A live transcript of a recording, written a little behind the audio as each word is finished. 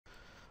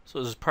So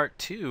this is part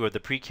 2 of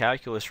the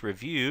pre-calculus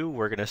review.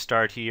 We're going to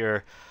start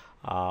here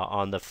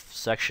on the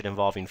section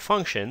involving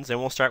functions, and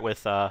we'll start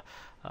with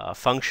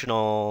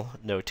functional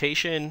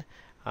notation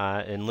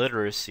and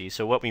literacy.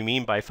 So what we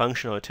mean by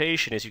functional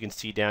notation is, you can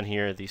see down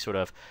here the sort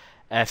of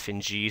f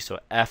and g, so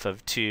f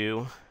of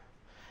 2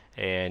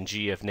 and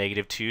g of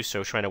 -2,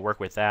 so trying to work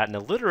with that. And the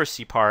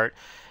literacy part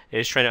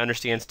is trying to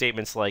understand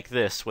statements like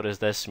this. What does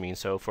this mean?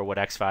 So for what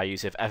x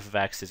values, if f of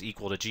x is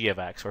equal to g of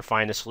x, or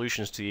find the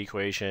solutions to the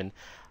equation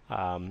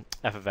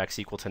f of x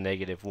equal to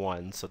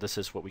 -1. So this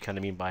is what we kind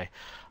of mean by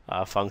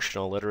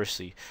functional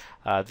literacy.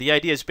 The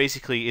idea is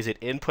basically, is it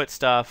input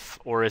stuff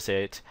or is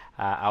it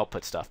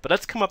output stuff? But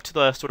let's come up to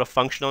the sort of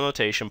functional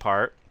notation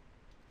part,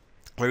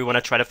 where we want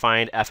to try to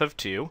find f of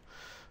 2.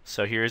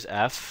 So here's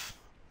f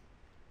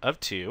of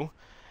 2,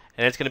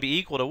 and it's going to be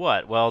equal to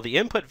what? Well, the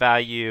input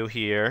value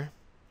here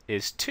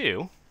is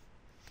 2.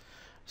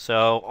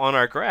 So on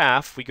our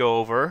graph, we go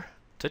over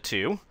to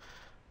 2.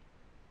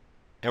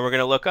 And we're going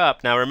to look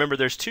up. Now remember,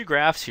 there's two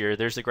graphs here.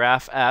 There's the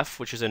graph f,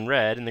 which is in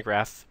red, and the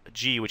graph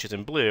g, which is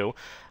in blue.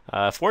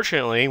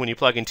 Fortunately, when you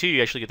plug in 2,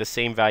 you actually get the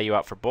same value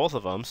out for both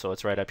of them, so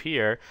it's right up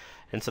here.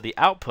 And so the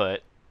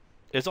output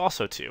is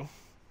also 2.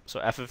 So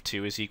f of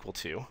 2 is equal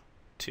to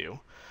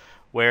 2.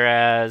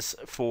 Whereas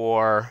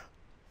for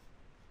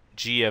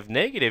g of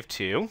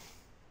 -2,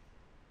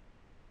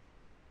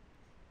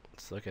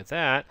 let's look at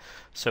that.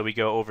 So we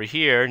go over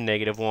here,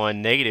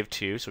 -1,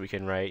 -2, so we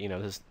can write,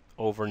 this is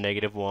over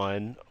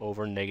 -1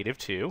 over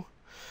 -2.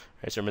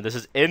 Right, so remember, this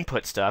is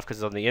input stuff because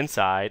it's on the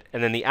inside,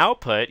 and then the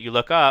output, you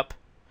look up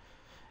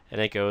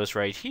and it goes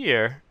right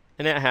here,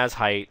 and it has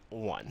height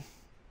 1.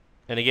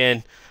 And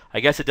again, I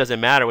guess it doesn't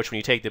matter which one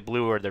you take, the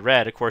blue or the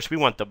red. Of course, we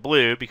want the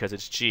blue because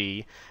it's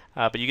g,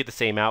 but you get the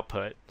same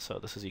output, so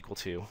this is equal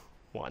to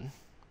 1.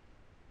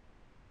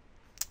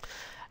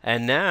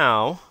 And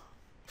now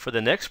for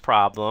the next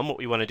problem, what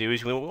we want to do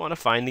is we want to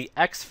find the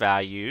x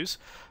values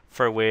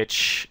for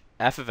which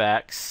f of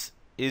x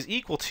is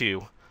equal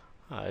to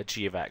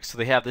g of x. So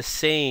they have the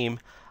same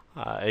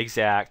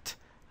exact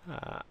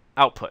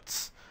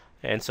outputs.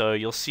 And so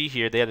you'll see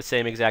here they have the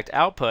same exact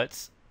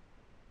outputs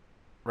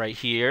right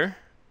here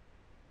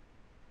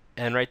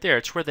and right there.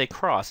 It's where they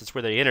cross. It's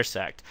where they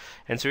intersect.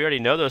 And so we already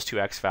know those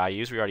two x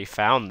values. We already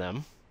found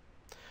them.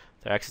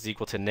 So x is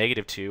equal to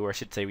 -2, or I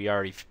should say we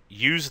already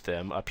used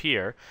them up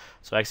here.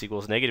 So x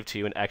equals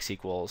 -2 and x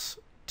equals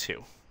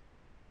 2.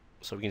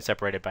 So we can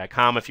separate it by a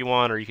comma if you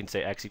want, or you can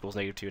say x equals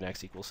 -2 and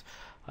x equals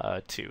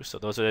 2. So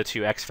those are the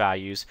two x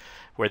values,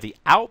 where the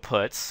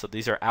outputs, so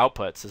these are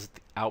outputs, is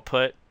the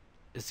output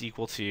is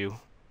equal to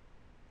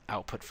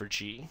output for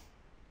g.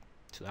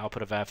 So the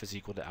output of f is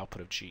equal to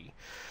output of g.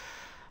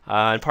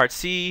 In part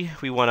C,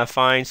 we want to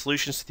find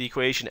solutions to the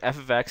equation f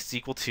of x is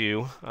equal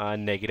to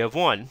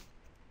 -1.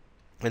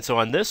 And so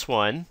on this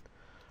one,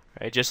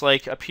 right, just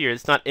like up here,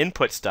 it's not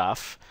input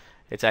stuff.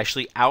 It's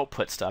actually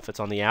output stuff. It's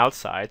on the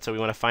outside. So we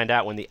want to find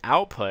out when the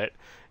output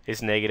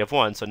is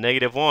 -1. So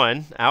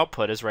 -1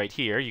 output is right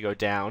here. You go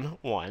down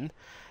 1.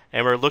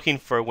 And we're looking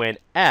for when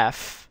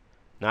f,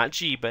 not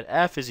g, but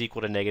f is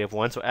equal to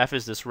 -1. So f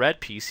is this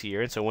red piece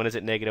here. And so when is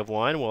it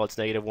 -1? Well, it's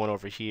 -1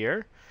 over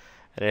here.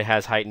 And it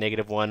has height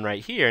 -1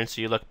 right here. And so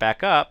you look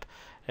back up.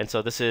 And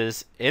so this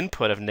is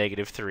input of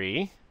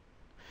 -3.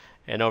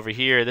 And over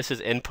here, this is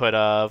input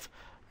of,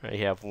 right,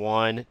 you have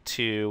 1,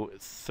 2,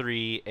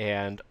 3,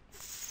 and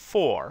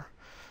 4.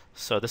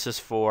 So this is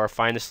for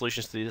find the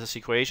solutions to this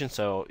equation.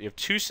 So you have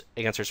two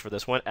answers for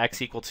this one.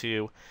 X equal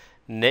to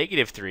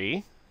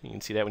 -3. You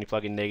can see that when you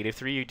plug in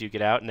 -3, you do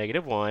get out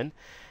 -1.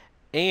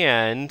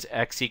 And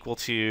x equal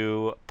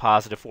to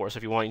 +4. So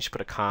if you want, you just put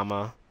a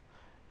comma,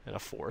 and a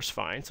 4 is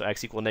fine. So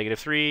x equal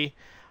 -3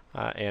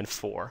 and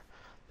 4.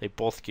 They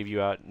both give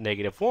you out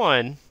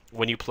 -1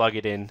 when you plug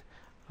it in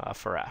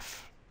for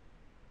f.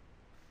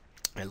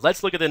 And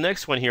let's look at the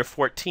next one here,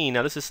 14.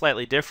 Now this is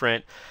slightly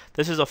different.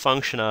 This is a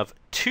function of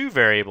two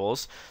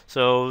variables.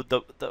 So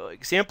the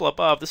example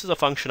above, this is a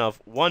function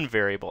of one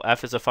variable.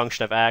 F is a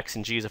function of x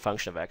and g is a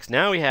function of x.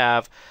 Now we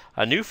have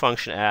a new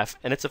function f,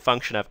 and it's a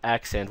function of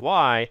x and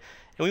y,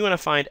 and we want to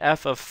find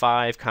f of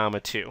 5,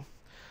 2.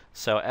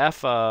 So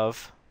f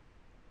of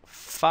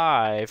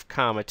 5,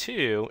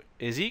 2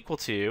 is equal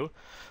to,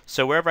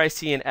 so wherever I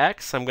see an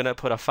x, I'm going to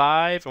put a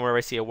 5, and wherever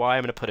I see a y,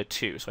 I'm going to put a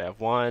 2. So I have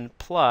 1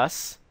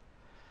 plus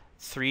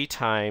 3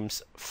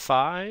 times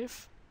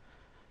 5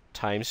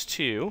 times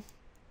 2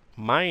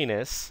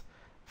 minus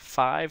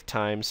 5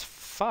 times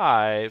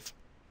 5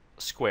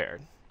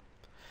 squared.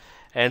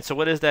 And so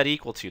what is that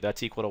equal to?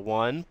 That's equal to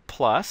 1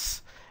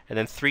 plus, and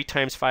then 3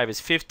 times 5 is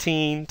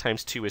 15,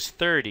 times 2 is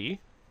 30,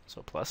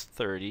 so plus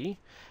 30.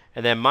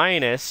 And then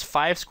minus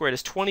 5 squared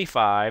is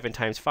 25, and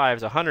times 5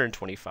 is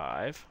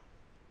 125.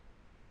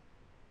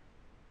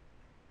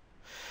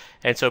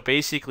 And so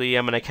basically,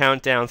 I'm going to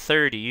count down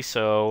 30.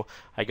 So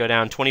I go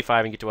down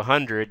 25 and get to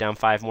 100, down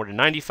 5 more to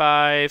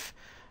 95.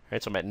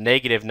 Right, so I'm at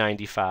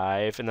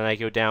 -95. And then I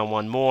go down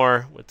one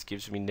more, which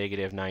gives me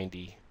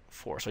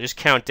 -94. So I just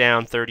count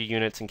down 30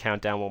 units and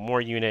count down 1 more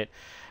unit,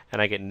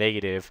 and I get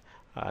 -94.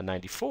 94. And I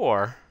get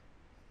negative 94.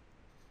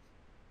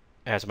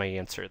 as my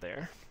answer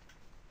there.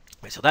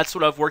 So that's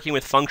sort of working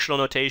with functional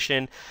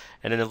notation,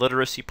 and then the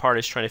literacy part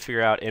is trying to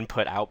figure out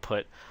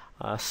input-output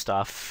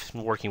stuff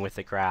and working with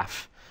the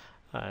graph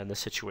in the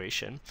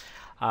situation.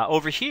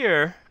 Over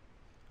here,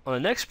 on the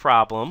next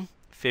problem,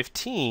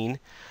 15,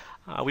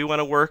 we want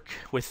to work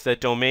with the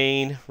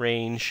domain,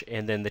 range,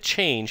 and then the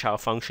change, how a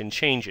function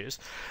changes.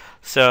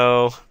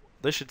 So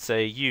this should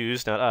say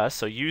use, not us.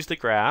 So use the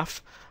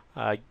graph,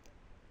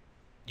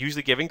 use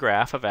the given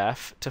graph of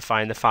f to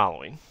find the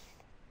following.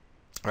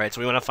 All right,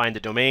 so we want to find the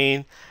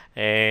domain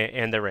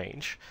and the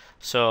range.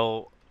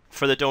 So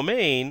for the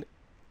domain,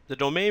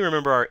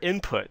 remember, are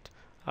input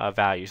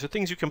values, so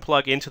things you can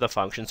plug into the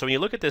function. So when you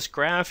look at this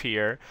graph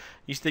here,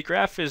 you see the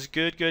graph is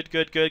good, good,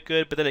 good, good,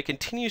 good, but then it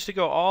continues to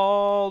go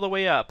all the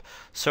way up.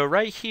 So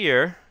right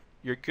here,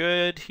 you're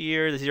good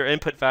here. These are your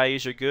input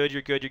values. You're good,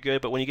 you're good, you're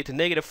good. But when you get to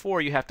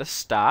 -4, you have to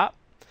stop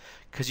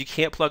because you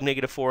can't plug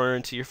 -4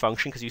 into your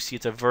function because you see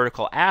it's a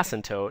vertical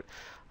asymptote,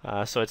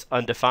 so it's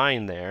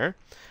undefined there.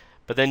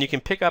 But then you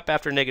can pick up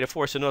after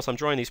 -4. So notice I'm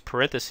drawing these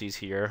parentheses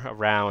here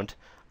around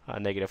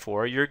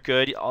 -4. You're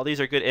good. All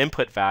these are good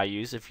input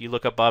values. If you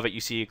look above it,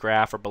 you see a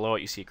graph, or below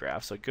it, you see a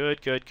graph. So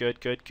good, good, good,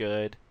 good,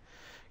 good,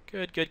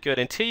 good, good, good,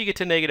 until you get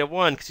to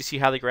 -1, because you see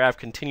how the graph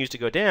continues to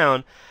go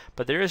down,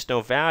 but there is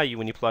no value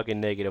when you plug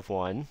in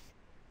 -1.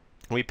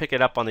 We pick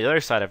it up on the other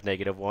side of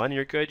 -1.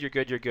 You're good, you're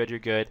good, you're good, you're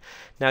good.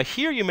 Now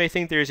here you may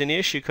think there's an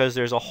issue because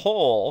there's a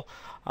hole,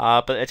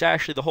 but it's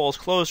actually, the hole is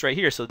closed right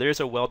here, so there's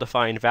a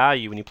well-defined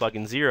value. When you plug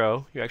in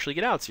 0, you actually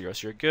get out 0.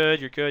 So you're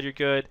good, you're good, you're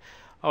good.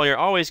 Oh, you're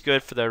always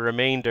good for the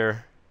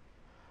remainder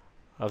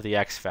of the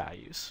x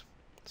values.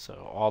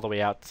 So all the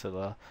way out to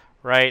the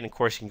right, and of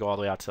course you can go all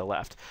the way out to the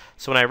left.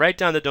 So when I write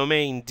down the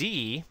domain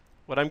D,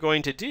 what I'm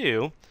going to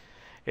do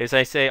is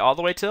I say all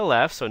the way to the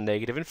left, so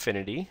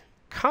 -infinity,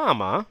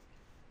 comma,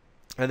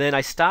 and then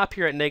I stop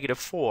here at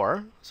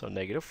 -4, so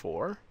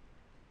 -4.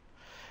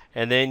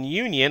 And then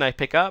union, I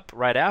pick up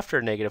right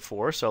after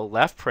 -4, so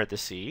left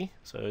parenthesis.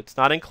 So it's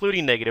not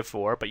including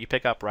 -4, but you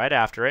pick up right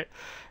after it.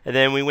 And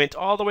then we went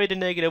all the way to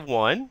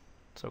 -1,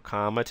 so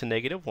comma to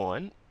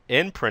 -1,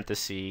 in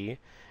parenthesis,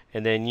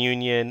 and then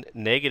union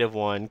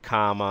 -1,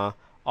 comma,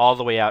 all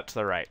the way out to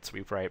the right. So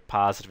we write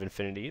positive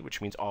infinity, which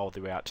means all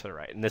the way out to the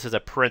right. And this is a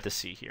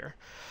parenthesis here.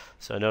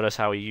 So notice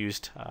how we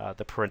used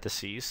the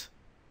parentheses,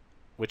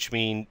 which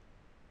mean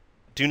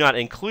do not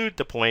include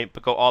the point,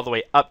 but go all the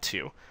way up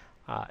to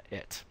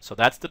it. So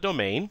that's the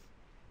domain.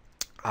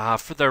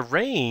 For the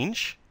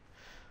range,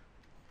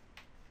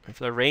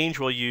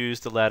 we'll use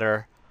the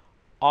letter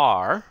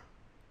R.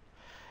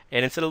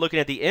 And instead of looking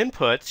at the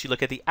inputs, you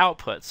look at the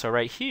outputs. So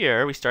right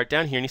here, we start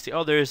down here, and you see,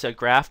 oh, there's a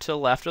graph to the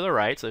left or the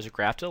right. So there's a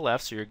graph to the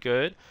left, so you're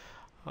good.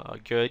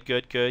 Good,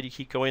 good, good. You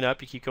keep going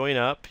up, you keep going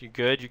up. You're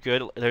good, you're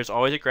good. There's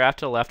always a graph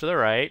to the left or the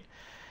right.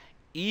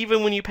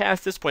 Even when you pass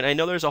this point, I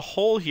know there's a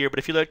hole here, but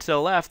if you look to the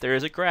left, there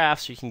is a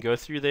graph, so you can go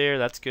through there.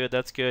 That's good,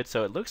 that's good.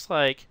 So it looks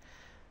like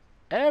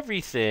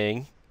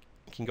everything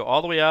can go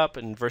all the way up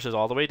and versus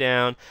all the way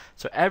down.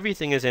 So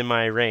everything is in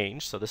my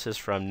range. So this is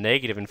from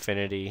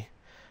 -infinity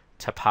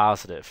to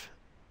positive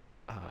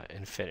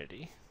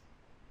infinity.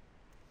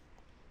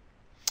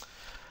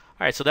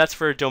 All right, so that's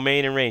for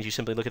domain and range. You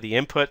simply look at the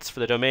inputs for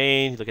the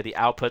domain, you look at the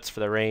outputs for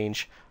the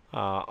range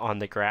on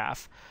the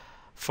graph.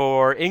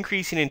 For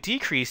increasing and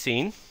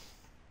decreasing,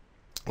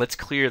 let's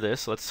clear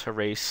this. Let's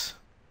erase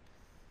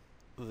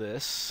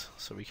this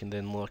so we can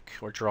then look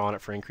or draw on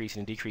it for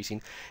increasing and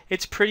decreasing.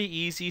 It's pretty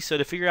easy. So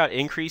to figure out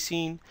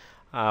increasing,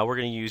 we're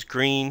going to use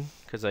green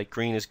because like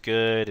green is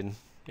good and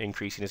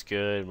increasing is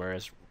good,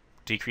 whereas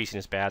decreasing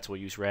is bad, so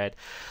we'll use red.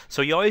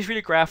 So you always read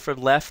a graph from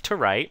left to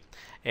right,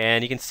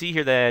 and you can see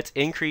here that it's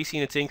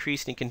increasing, it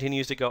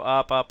continues to go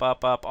up, up,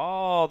 up, up,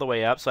 all the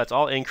way up. So that's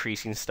all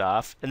increasing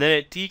stuff. And then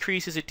it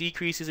decreases, it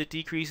decreases, it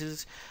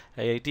decreases,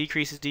 it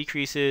decreases,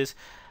 decreases.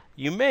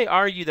 You may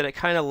argue that it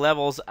kind of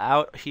levels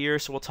out here,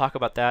 so we'll talk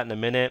about that in a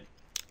minute.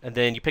 And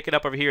then you pick it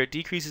up over here, it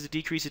decreases, it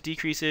decreases, it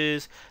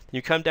decreases. Then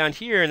you come down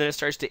here, and then it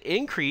starts to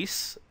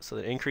increase. So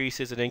it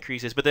increases,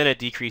 but then it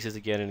decreases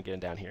again and again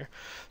down here.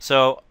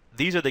 So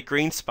these are the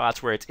green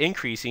spots where it's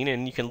increasing,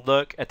 and you can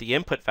look at the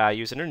input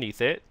values underneath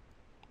it.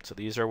 So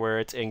these are where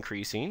it's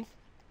increasing.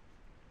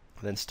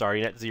 And then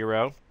starting at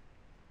 0,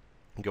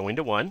 going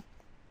to 1.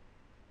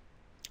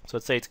 So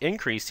let's say it's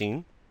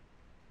increasing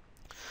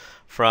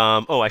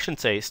from, oh, I shouldn't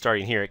say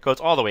starting here. It goes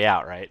all the way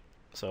out, right?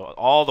 So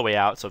all the way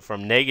out, so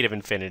from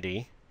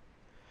 -infinity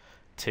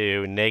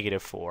to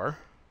 -4,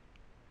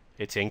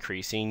 it's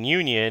increasing.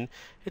 Union,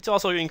 it's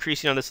also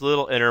increasing on this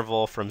little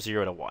interval from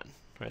 0 to 1.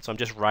 Right? So I'm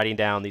just writing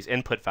down these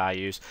input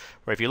values,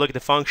 where if you look at the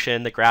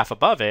function, the graph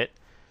above it,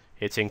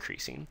 it's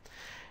increasing.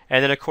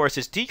 And then, of course,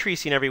 it's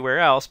decreasing everywhere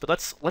else, but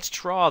let's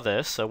draw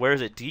this. So where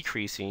is it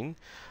decreasing?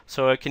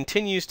 So it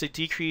continues to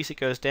decrease. It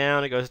goes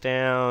down,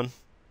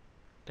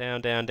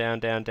 down, down, down,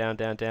 down, down,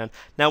 down, down.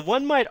 Now,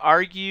 one might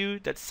argue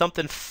that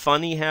something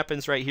funny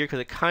happens right here because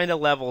it kind of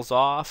levels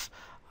off.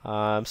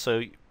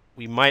 So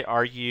we might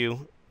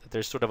argue that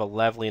there's sort of a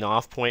leveling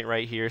off point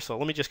right here. So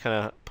let me just kind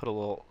of put a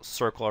little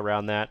circle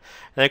around that.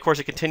 And then, of course,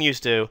 it continues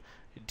to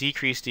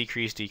decrease,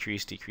 decrease,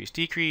 decrease, decrease,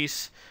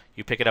 decrease.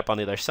 You pick it up on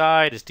the other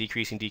side, it's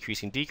decreasing,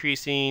 decreasing,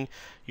 decreasing.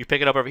 You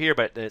pick it up over here,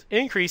 but it's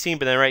increasing,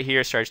 but then right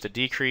here it starts to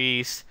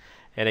decrease,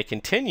 and it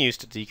continues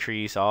to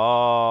decrease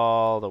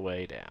all the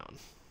way down.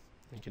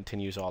 It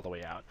continues all the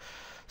way out.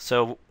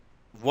 So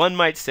one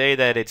might say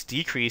that it's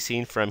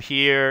decreasing from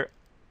here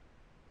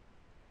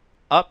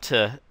up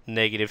to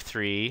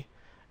 -3,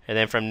 and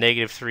then from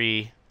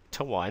 -3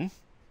 to 1.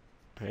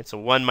 Right, so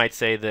one might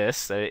say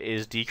this, that it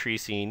is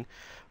decreasing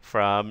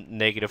from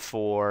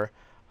 -4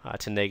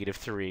 to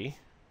 -3,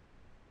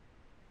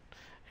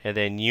 and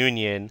then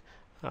union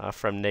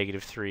from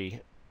 -3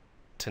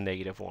 to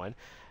 -1.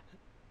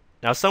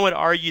 Now some would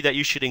argue that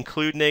you should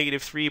include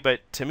 -3,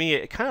 but to me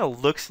it kind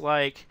of looks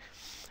like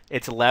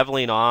it's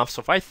leveling off.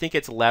 So if I think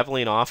it's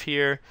leveling off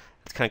here,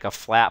 it's kind of like a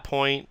flat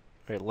point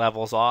where it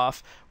levels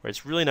off, where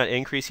it's really not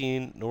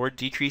increasing nor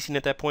decreasing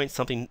at that point.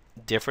 Something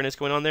different is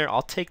going on there.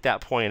 I'll take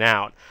that point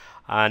out.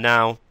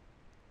 Now,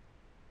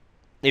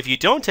 if you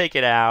don't take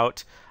it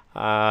out,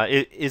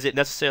 is it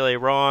necessarily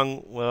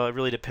wrong? Well, it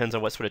really depends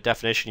on what sort of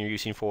definition you're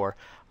using for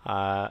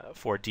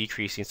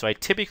decreasing. So I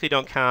typically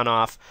don't count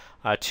off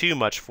too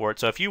much for it.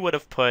 So if you would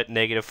have put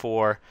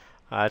 -4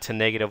 to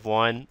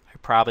 -1, I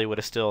probably would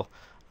have still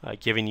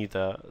given you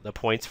the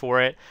points for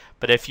it.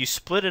 But if you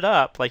split it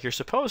up like you're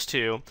supposed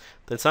to,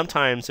 then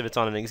sometimes if it's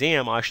on an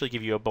exam, I'll actually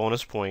give you a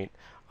bonus point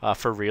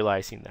for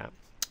realizing that.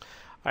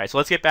 All right, so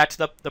let's get back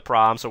to the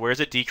problem. So where is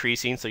it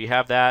decreasing? So you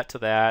have that to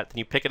that. Then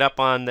you pick it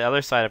up on the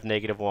other side of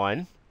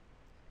 -1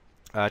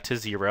 to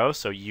 0.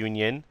 So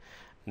union,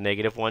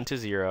 -1 to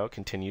 0,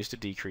 continues to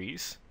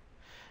decrease.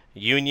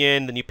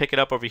 Union, then you pick it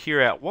up over here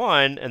at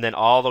 1, and then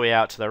all the way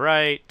out to the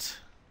right,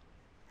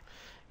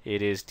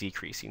 it is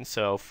decreasing.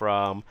 So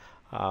from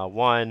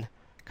 1,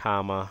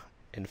 comma,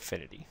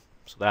 infinity.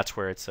 So that's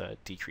where it's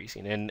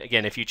decreasing. And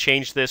again, if you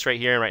change this right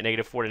here and write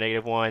 -4 to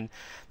 -1,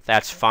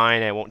 that's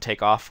fine. I won't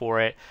take off for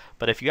it.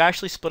 But if you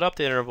actually split up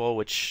the interval,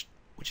 which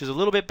is a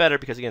little bit better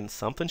because, again,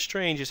 something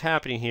strange is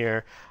happening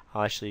here,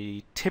 I'll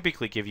actually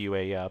typically give you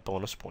a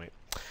bonus point.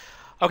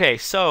 Okay,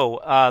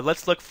 so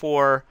let's look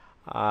for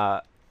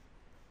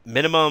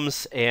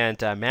minimums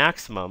and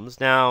maximums.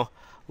 Now,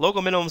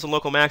 local minimums and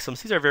local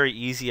maximums, these are very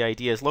easy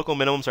ideas. Local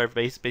minimums are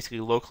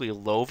basically locally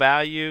low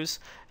values,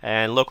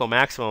 and local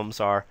maximums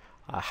are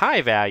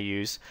high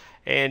values.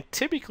 And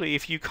typically,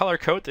 if you color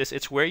code this,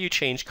 it's where you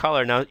change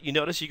color. Now, you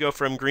notice you go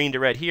from green to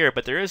red here,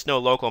 but there is no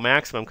local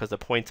maximum because the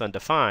point's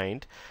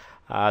undefined.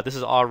 This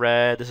is all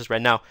red, this is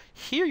red. Now,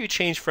 here you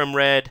change from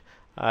red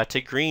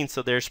to green,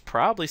 so there's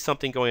probably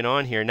something going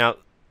on here. Now,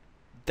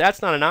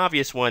 that's not an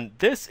obvious one.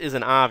 This is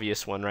an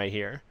obvious one right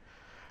here.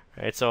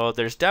 Right, so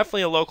there's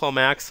definitely a local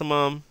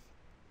maximum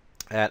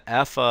at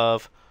f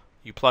of,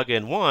 you plug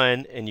in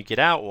 1 and you get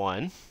out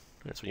 1.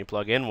 That's when you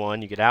plug in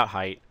 1, you get out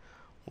height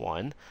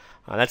 1.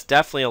 That's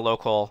definitely a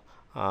local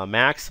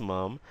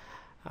maximum.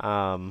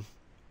 And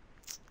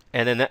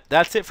then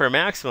that's it for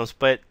maximums,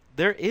 but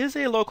there is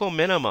a local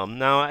minimum.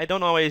 Now, I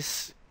don't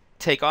always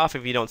take off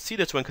if you don't see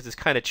this one because it's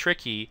kind of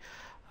tricky.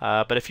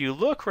 But if you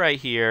look right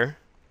here,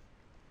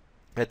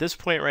 at this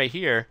point right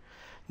here,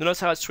 notice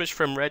how it switched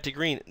from red to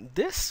green.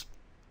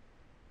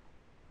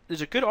 There's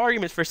a good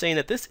argument for saying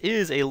that this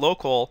is a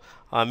local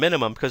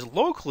minimum, because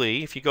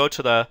locally, if you go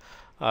to the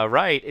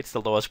right, it's the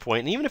lowest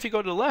point, and even if you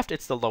go to the left,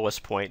 it's the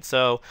lowest point.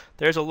 So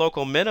there's a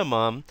local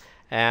minimum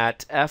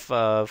at f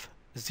of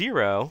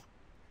 0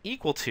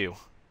 equal to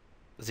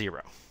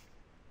 0.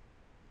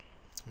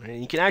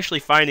 And you can actually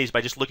find these by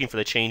just looking for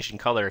the change in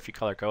color if you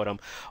color code them,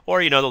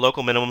 or the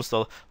local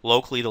minimums,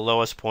 locally the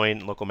lowest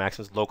point, local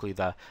maximums locally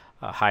the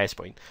highest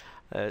point.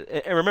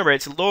 And remember,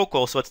 it's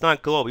local, so it's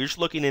not global. You're just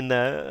looking in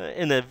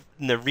the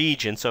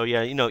region. So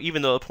yeah,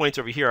 even though the points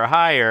over here are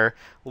higher,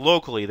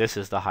 locally this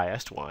is the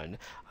highest one.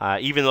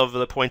 Even though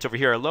the points over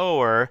here are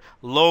lower,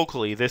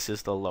 locally this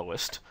is the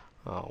lowest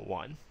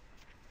one.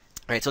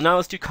 All right, so now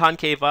let's do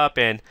concave up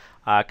and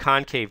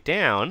concave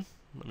down.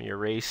 Let me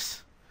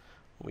erase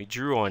what we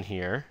drew on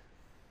here.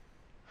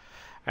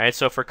 All right,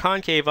 so for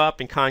concave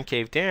up and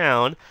concave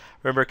down,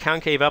 remember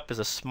concave up is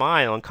a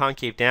smile and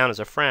concave down is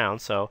a frown.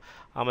 So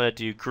I'm going to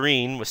do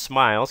green with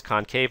smiles,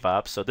 concave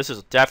up. So this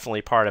is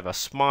definitely part of a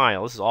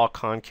smile. This is all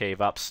concave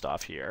up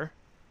stuff here.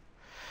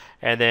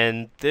 And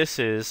then this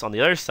is, on the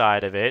other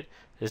side of it,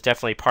 is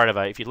definitely part of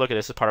a, if you look at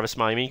this, it's part of a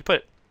smile. I mean, you can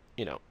put,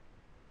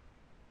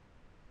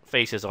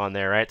 faces on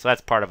there, right? So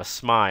that's part of a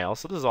smile.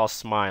 So this is all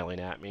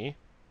smiling at me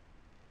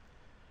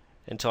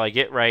until I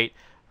get right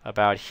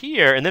about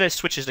here, and then it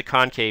switches to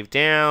concave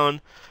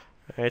down.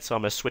 All right, so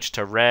I'm going to switch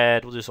to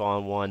red. We'll do this all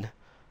in one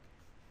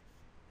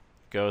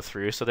go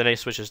through. So then it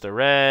switches to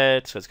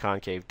red, so it's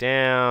concave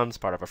down. It's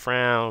part of a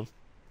frown.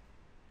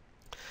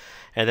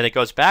 And then it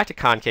goes back to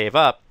concave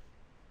up.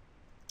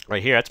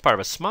 Right here, that's part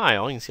of a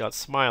smile. You can see how it's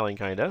smiling,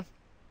 kind of.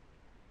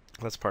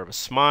 That's part of a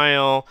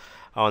smile.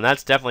 Oh, and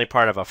that's definitely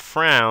part of a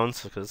frown,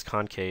 so because it's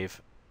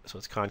concave, so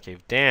it's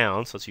concave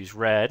down. So let's use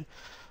red.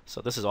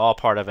 So this is all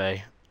part of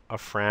a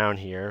frown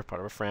here,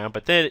 part of a frown.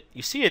 But then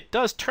you see it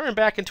does turn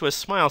back into a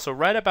smile. So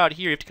right about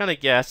here, you have to kind of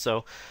guess.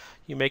 So,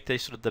 you make the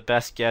sort of the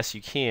best guess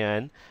you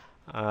can.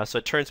 So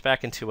it turns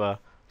back into a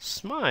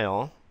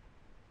smile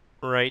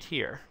right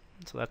here.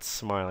 So that's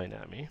smiling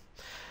at me.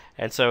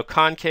 And so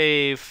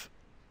concave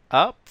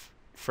up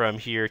from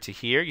here to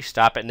here. You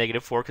stop at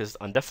 -4 because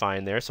it's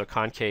undefined there. So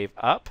concave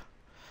up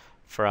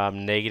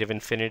from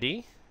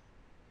 -infinity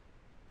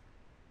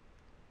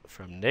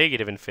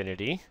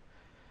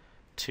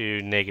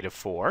to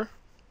 -4.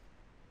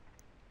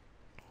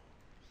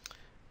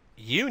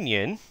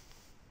 Union,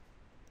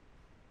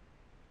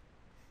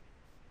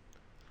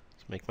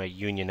 let's make my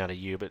union not a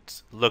U, but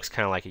it looks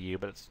kind of like a U,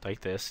 but it's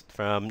like this.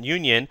 From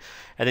union,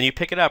 and then you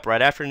pick it up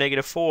right after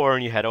 -4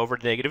 and you head over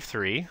to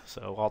 -3.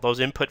 So all those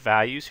input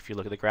values, if you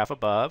look at the graph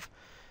above,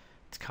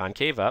 it's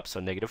concave up, so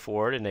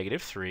 -4 to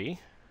 -3.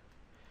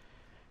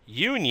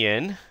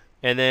 Union,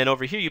 and then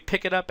over here you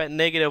pick it up at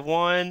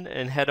 -1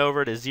 and head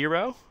over to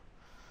 0.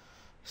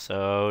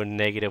 So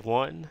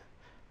 -1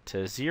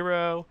 to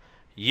 0.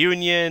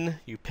 Union,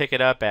 you pick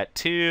it up at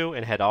 2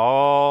 and head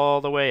all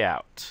the way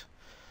out.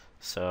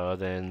 So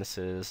then this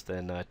is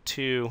then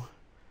 2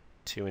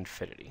 to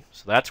infinity.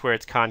 So that's where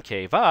it's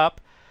concave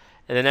up.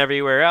 And then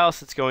everywhere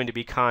else it's going to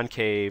be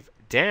concave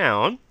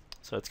down.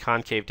 So it's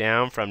concave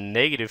down from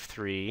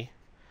 -3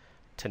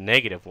 to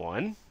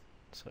 -1.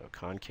 So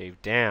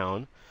concave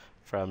down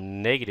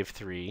from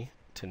 -3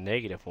 to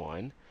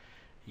 -1.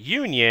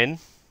 Union,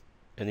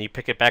 and then you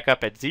pick it back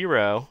up at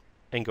 0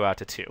 and go out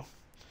to 2.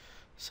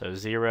 So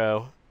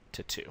 0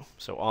 to 2.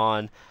 So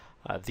on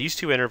these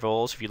two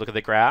intervals, if you look at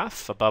the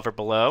graph above or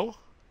below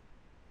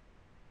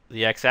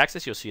the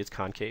x-axis, you'll see it's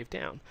concave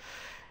down.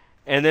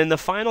 And then the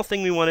final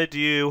thing we want to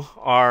do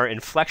are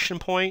inflection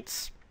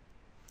points.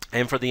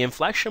 And for the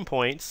inflection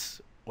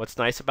points, what's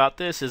nice about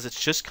this is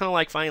it's just kind of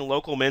like finding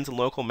local mins and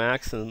local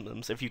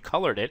maximums. If you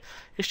colored it,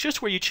 it's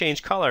just where you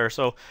change color.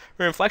 So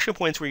for inflection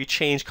points where you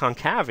change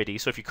concavity.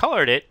 So if you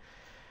colored it,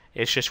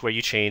 it's just where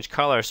you change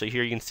color. So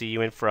here you can see you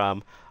went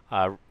from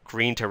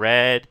green to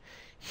red.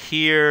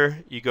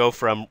 Here you go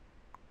from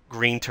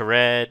green to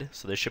red,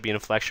 so there should be an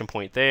inflection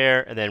point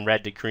there, and then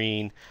red to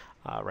green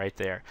right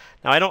there.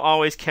 Now I don't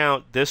always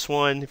count this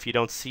one if you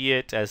don't see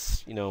it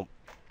as, you know,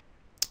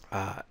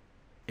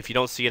 if you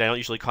don't see it, I don't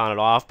usually count it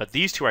off, but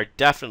these two are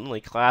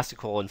definitely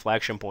classical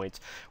inflection points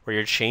where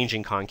you're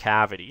changing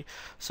concavity.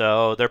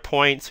 So they're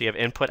points, so you have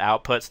input,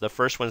 output. So the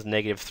first one's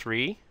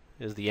 -3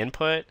 is the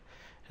input,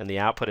 and the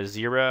output is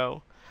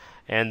 0.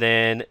 And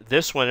then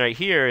this one right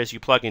here is you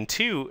plug in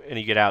 2 and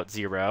you get out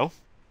 0.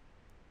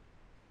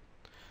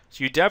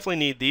 So you definitely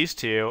need these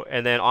two.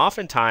 And then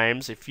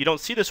oftentimes, if you don't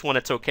see this one,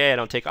 it's okay, I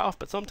don't take off.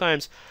 But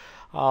sometimes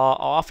I'll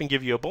often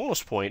give you a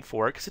bonus point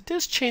for it because it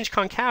does change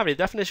concavity.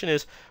 The definition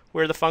is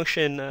where the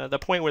function, the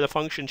point where the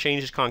function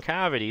changes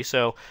concavity.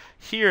 So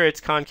here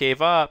it's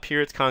concave up,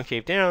 here it's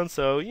concave down.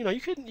 So you know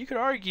you could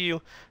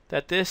argue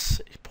that this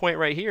point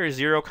right here,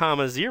 0,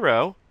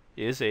 0,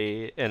 is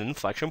an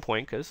inflection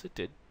point because it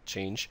did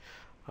change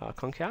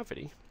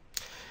concavity.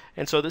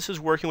 And so this is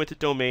working with the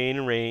domain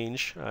and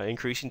range,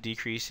 increasing,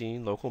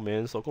 decreasing, local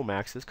mins, local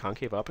maxes,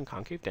 concave up and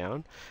concave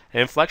down,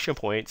 and inflection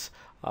points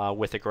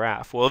with a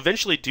graph. We'll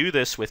eventually do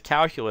this with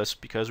calculus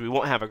because we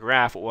won't have a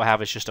graph. What we'll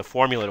have is just a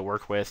formula to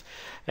work with,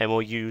 and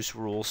we'll use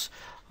rules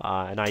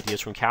and ideas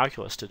from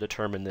calculus to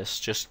determine this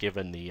just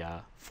given the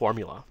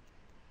formula.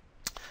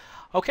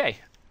 Okay.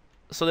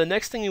 So the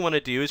next thing we want to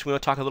do is we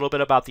want to talk a little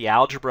bit about the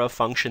algebra of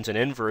functions and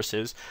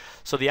inverses.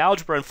 So the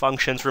algebra and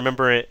functions,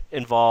 remember, it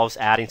involves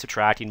adding,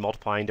 subtracting,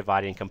 multiplying,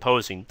 dividing, and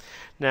composing.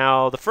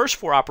 Now the first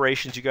 4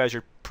 operations you guys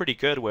are pretty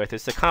good with.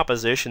 It's the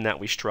composition that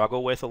we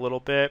struggle with a little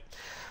bit.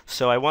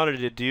 So I wanted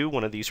to do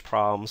one of these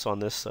problems on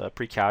this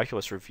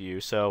pre-calculus review.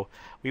 So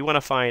we want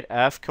to find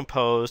f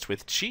composed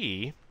with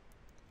g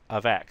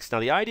of x. Now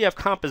the idea of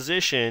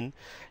composition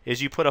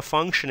is you put a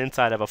function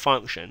inside of a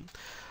function.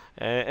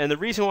 And the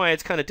reason why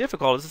it's kind of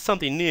difficult is it's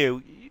something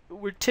new.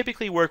 We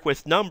typically work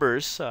with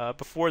numbers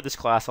before this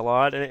class a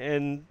lot,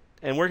 and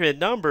working with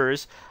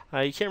numbers,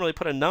 you can't really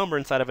put a number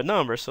inside of a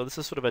number. So this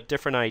is sort of a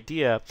different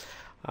idea.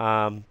 It's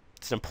an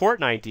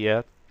important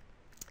idea,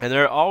 and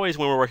there are always,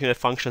 when we're working with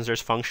functions,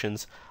 there's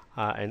functions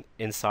and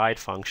inside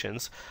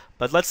functions.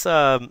 But let's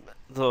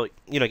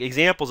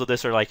examples of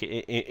this are like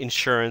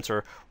insurance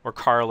or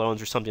car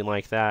loans or something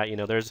like that. You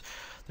know,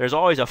 there's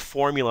always a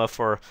formula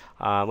for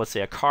let's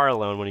say a car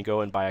loan when you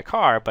go and buy a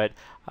car, but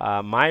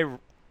my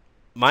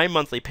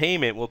monthly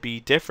payment will be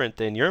different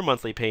than your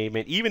monthly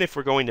payment, even if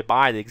we're going to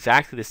buy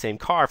exactly the same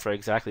car for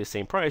exactly the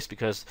same price,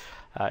 because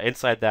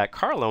inside that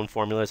car loan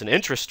formula is an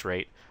interest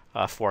rate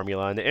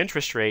formula, and the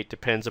interest rate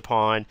depends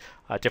upon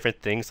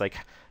different things like,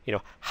 you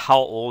know, how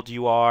old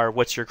you are,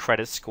 what's your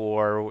credit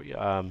score,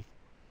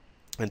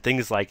 and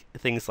things like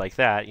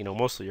that. You know,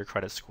 mostly your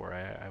credit score,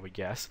 I would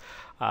guess.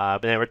 But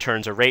then it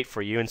returns a rate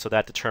for you, and so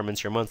that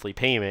determines your monthly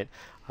payment.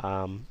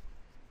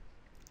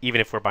 Even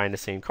if we're buying the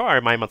same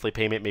car, my monthly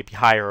payment may be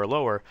higher or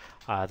lower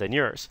than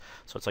yours.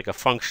 So it's like a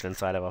function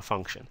inside of a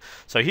function.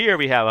 So here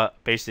we have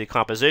basically a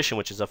composition,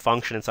 which is a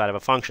function inside of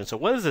a function. So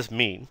what does this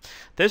mean?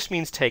 This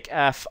means take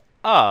f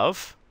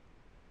of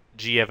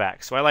g of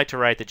x. So I like to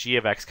write the g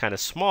of x kind of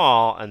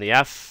small and the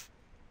f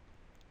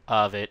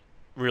of it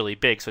really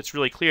big. So it's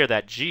really clear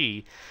that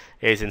g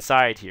is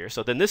inside here.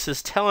 So then this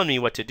is telling me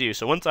what to do.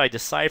 So once I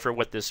decipher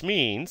what this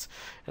means,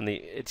 and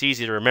it's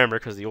easy to remember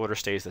because the order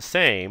stays the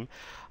same,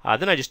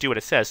 then I just do what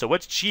it says. So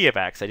what's g of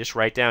x? I just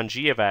write down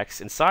g of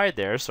x inside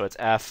there. So it's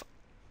f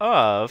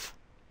of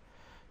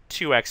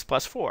 2x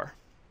plus 4.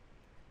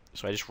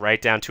 So I just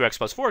write down 2x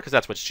plus 4 because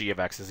that's what g of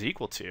x is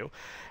equal to.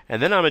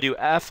 And then I'm going to do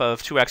f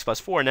of 2x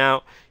plus 4.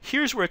 Now,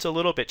 here's where it's a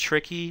little bit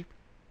tricky.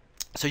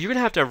 So you're going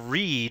to have to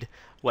read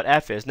what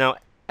f is. Now,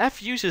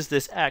 f uses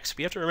this x, but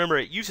you have to remember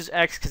it uses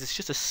x because it's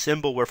just a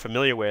symbol we're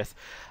familiar with.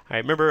 All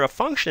right, remember, a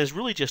function is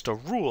really just a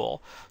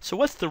rule. So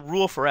what's the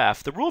rule for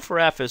f? The rule for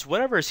f is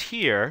whatever's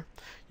here,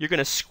 you're going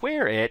to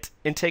square it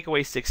and take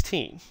away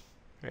 16.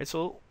 All right,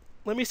 so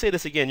let me say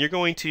this again. You're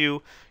going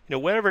to,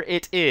 whatever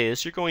it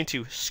is, you're going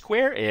to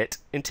square it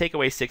and take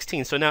away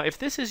 16. So now if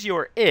this is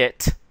your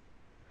it,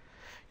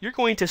 you're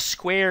going to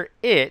square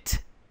it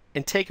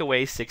and take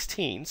away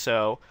 16.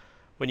 So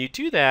when you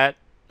do that,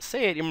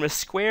 say it, I'm going to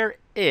square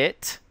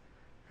it,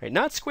 right?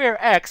 Not square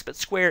x, but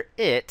square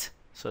it.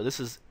 So this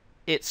is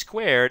it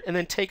squared, and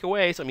then take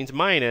away, so it means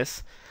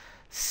minus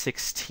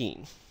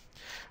 16.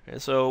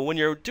 And so when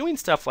you're doing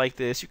stuff like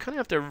this, you kind of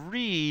have to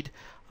read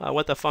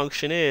what the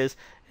function is,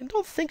 and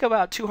don't think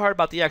about too hard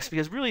about the x,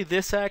 because really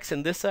this x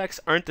and this x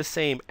aren't the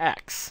same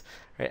x.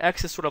 Right?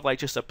 X is sort of like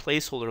just a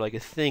placeholder, like a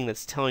thing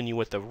that's telling you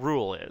what the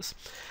rule is.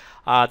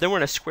 Then we're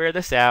going to square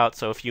this out.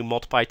 So if you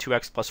multiply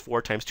 2x plus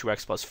 4 times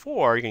 2x plus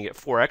 4, you're going to get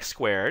 4x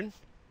squared.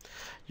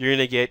 You're going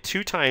to get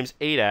 2 times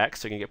 8x,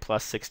 so you're going to get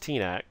plus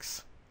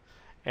 16x.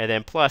 And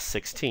then plus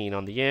 16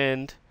 on the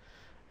end,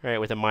 right,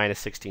 with a minus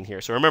 16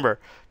 here. So remember,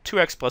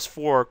 2x plus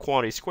 4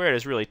 quantity squared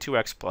is really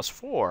 2x plus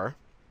 4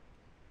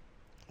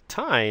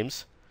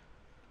 times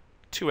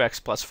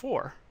 2x plus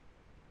 4.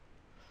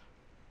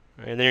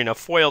 And then you're going to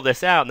FOIL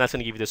this out, and that's going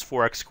to give you this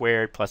 4x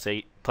squared plus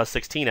 8 plus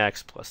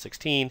 16x plus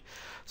 16.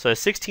 So the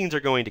 16s are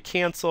going to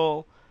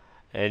cancel,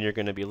 and you're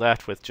going to be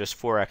left with just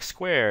 4x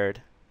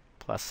squared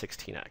plus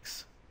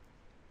 16x.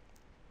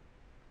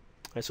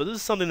 Right, so this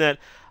is something that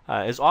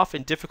is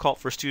often difficult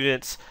for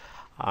students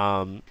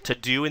to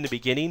do in the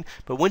beginning,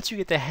 but once you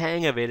get the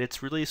hang of it,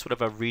 it's really sort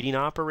of a reading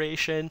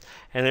operation,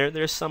 and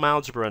there's some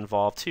algebra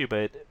involved too,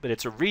 but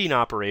it's a reading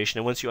operation,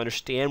 and once you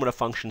understand what a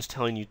function is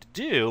telling you to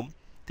do,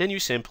 then you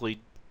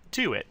simply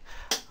do it.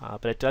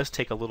 But it does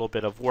take a little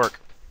bit of work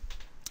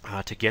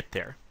to get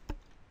there.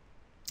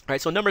 All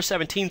right, so number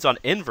 17 is on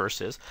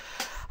inverses.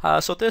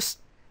 So this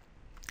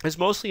is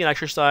mostly an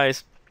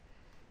exercise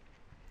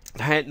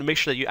to make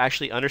sure that you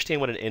actually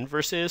understand what an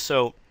inverse is.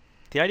 So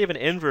the idea of an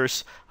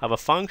inverse of a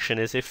function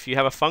is if you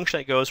have a function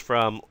that goes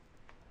from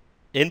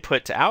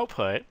input to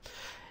output,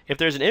 if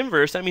there's an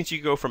inverse, that means you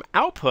go from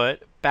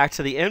output back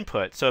to the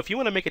input. So if you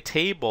want to make a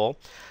table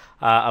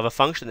of a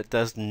function that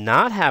does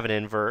not have an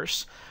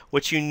inverse,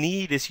 what you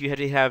need is you have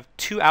to have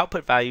two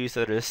output values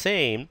that are the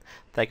same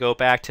that go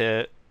back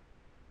to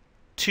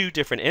two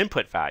different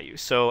input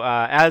values. So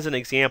as an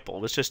example,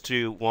 let's just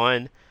do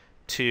 1,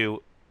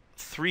 2,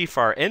 3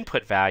 for our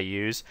input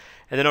values,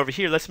 and then over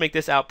here let's make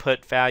this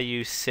output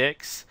value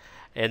 6,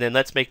 and then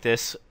let's make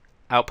this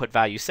output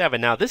value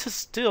 7. Now this is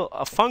still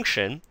a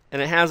function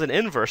and it has an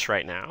inverse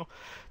right now.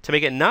 To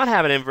make it not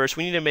have an inverse,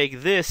 we need to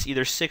make this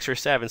either 6 or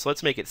 7. So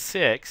let's make it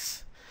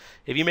 6.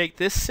 If you make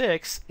this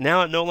 6,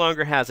 now it no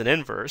longer has an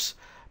inverse,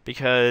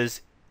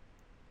 because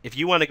if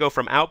you want to go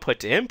from output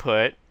to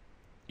input,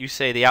 you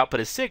say the output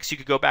is 6, you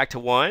could go back to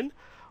 1,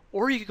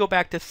 or you could go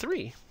back to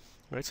 3.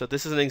 Right? So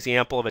this is an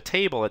example of a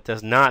table that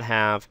does not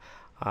have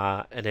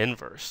an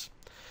inverse.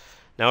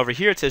 Now over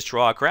here it says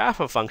draw a graph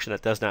of a function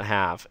that does not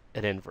have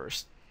an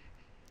inverse.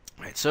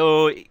 Right,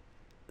 so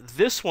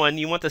this one,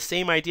 you want the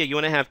same idea. You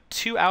want to have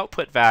two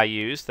output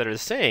values that are the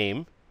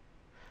same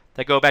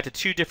that go back to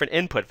two different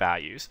input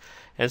values.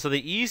 And so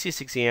the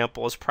easiest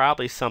example is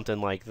probably something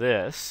like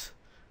this,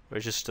 where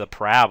it's just a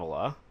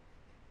parabola.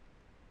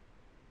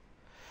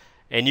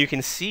 And you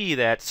can see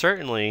that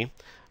certainly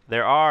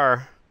there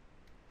are,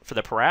 for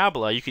the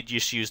parabola, you could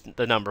just use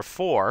the number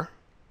 4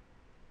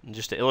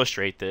 just to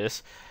illustrate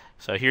this.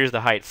 So here's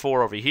the height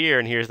 4 over here,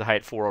 and here's the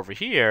height 4 over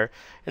here.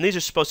 And these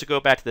are supposed to go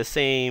back to the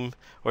same,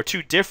 or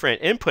two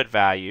different input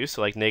values,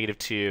 so like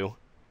 -2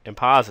 and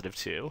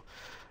 +2.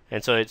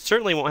 And so it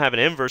certainly won't have an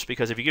inverse,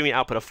 because if you give me an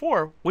output of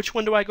 4, which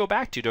one do I go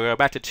back to? Do I go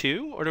back to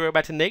 2, or do I go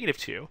back to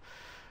 -2?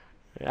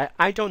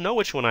 I don't know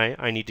which one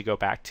I need to go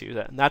back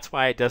to. That's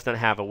why it does not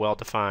have a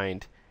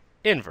well-defined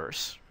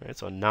inverse. Right?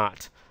 So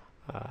not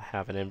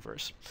have an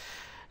inverse.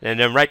 And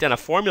then write down a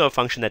formula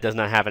function that does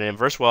not have an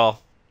inverse.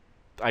 Well,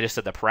 I just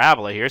said the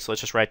parabola here, so let's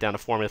just write down a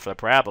formula for the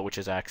parabola, which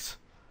is x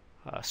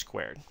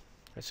squared.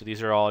 Right, so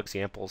these are all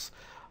examples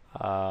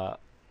of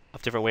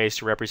different ways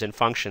to represent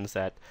functions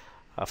that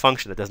a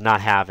function that does not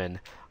have an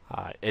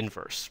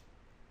inverse.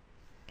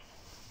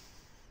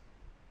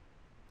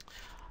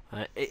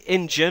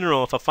 In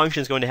general, if a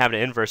function is going to have an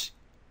inverse,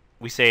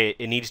 we say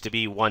it needs to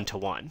be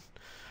 1-to-1.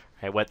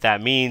 Right, what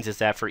that means is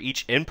that for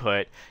each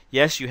input,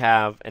 yes, you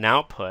have an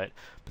output,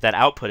 but that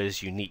output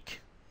is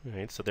unique.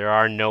 Right? So there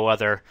are no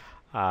other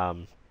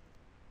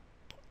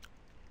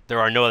there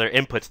are no other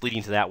inputs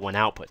leading to that one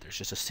output. There's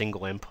just a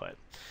single input.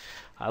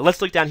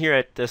 Let's look down here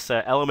at this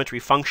elementary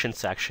function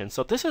section.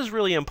 So this is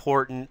really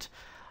important,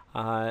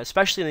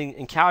 especially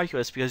in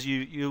calculus, because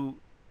you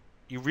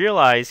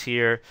realize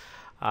here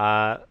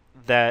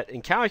that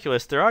in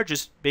calculus there are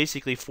just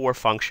basically 4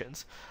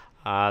 functions.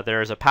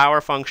 There's a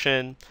power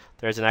function,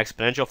 there's an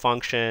exponential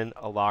function,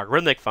 a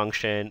logarithmic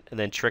function, and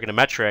then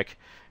trigonometric,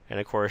 and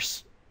of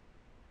course,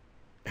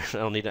 I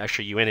don't need an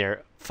extra U in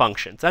here,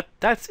 functions.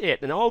 That's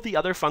it. And all the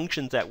other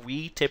functions that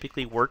we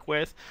typically work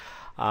with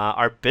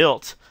are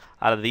built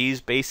out of these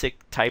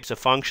basic types of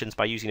functions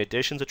by using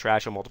addition,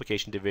 subtraction,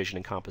 multiplication, division,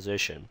 and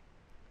composition.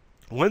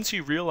 Once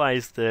you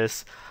realize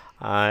this,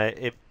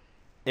 it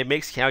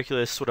makes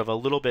calculus sort of a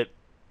little bit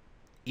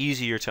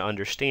easier to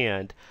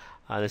understand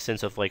in the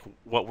sense of like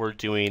what we're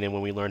doing and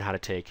when we learn how to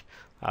take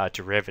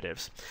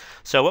derivatives.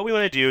 So what we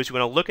want to do is we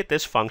want to look at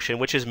this function,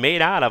 which is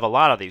made out of a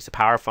lot of these, the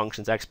power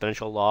functions,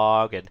 exponential,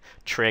 log, and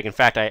trig. In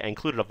fact, I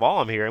included a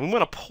volume here, and we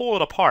want to pull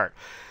it apart.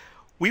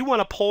 We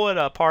want to pull it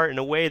apart in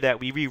a way that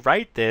we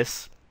rewrite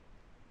this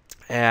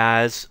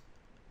as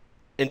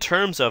in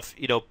terms of,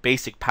 you know,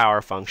 basic power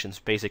functions,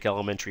 basic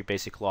elementary,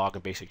 basic log,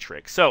 and basic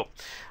trig. So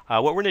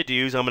what we're going to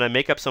do is I'm going to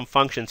make up some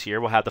functions here.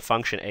 We'll have the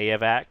function a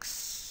of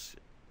x,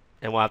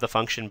 and we'll have the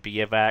function b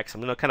of x. I'm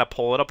going to kind of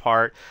pull it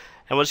apart,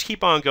 and we'll just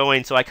keep on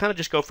going. So I kind of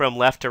just go from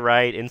left to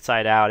right,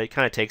 inside out. It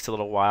kind of takes a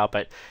little while,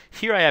 but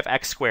here I have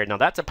x squared. Now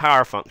that's a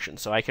power function,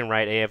 so I can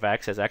write a of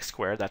x as x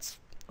squared. That's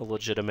a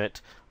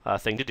legitimate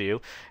thing to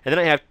do. And then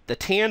I have the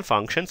tan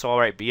function, so I'll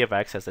write b of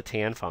x as the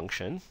tan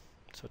function,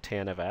 so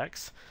tan of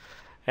x.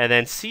 And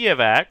then c of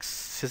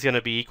x is going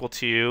to be equal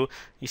to,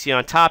 you see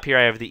on top here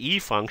I have the e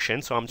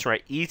function, so I'm just going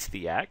to write e to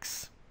the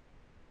x.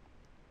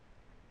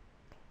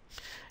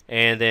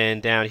 And then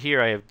down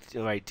here I have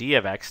my d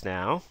of x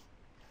now.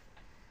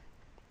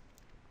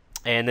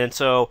 And then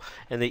so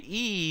in the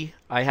e,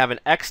 I have an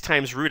x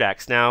times root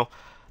x. Now,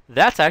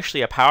 that's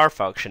actually a power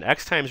function.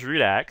 X times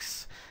root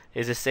x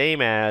is the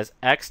same as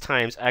x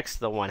times x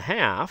to the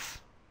 1/2.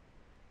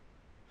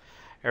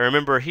 And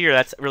remember here,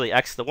 that's really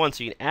x to the 1,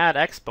 so you can add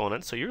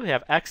exponents. So you really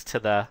have x to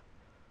the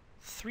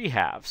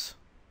 3/2.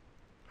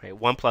 Right?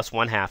 1 plus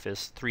 1/2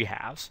 is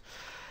 3/2.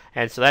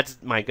 And so that's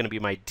going to be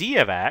my d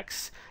of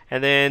x.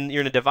 And then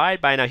you're going to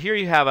divide by, now here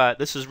you have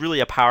this is really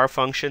a power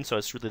function, so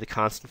it's really the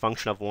constant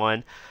function of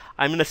 1.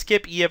 I'm going to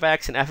skip e of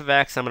x and f of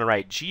x. I'm going to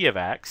write g of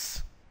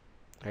x.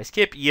 I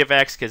skip e of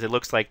x because it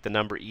looks like the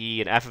number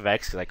e, and f of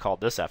x because I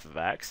called this f of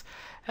x.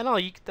 And I'll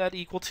make that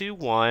equal to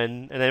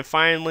 1. And then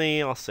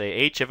finally, I'll say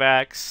h of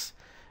x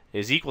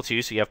is equal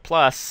to, so you have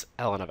plus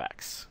ln of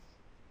x.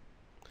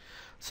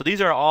 So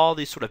these are all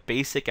these sort of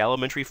basic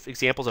elementary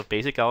examples of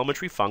basic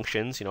elementary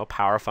functions, you know,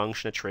 power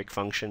function, a trig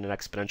function, an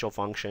exponential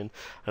function,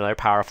 another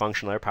power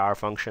function,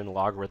 a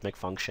logarithmic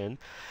function.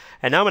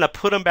 And now I'm going to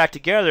put them back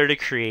together to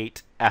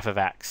create f of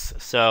x.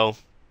 So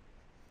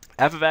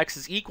f of x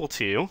is equal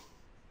to,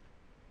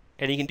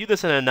 and you can do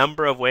this in a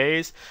number of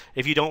ways.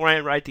 If you don't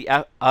write the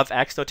f of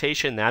x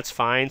notation, that's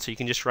fine. So you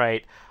can just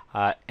write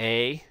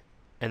a,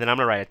 and then I'm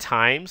going to write a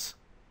times.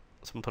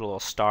 So I'm going to put a little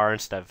star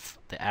instead of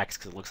the x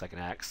because it looks like an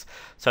x.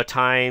 So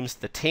times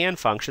the tan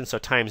function, so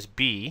times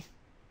b.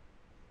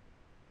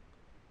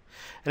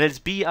 And it's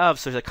b of,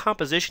 so there's a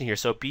composition here.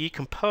 So b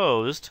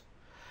composed,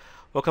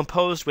 well,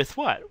 composed with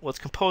what? Well, it's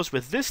composed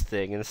with this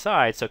thing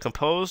inside. So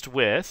composed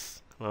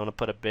with, I'm going to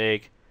put a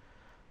big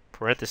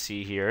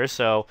parenthesis here.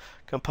 So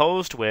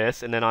composed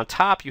with, and then on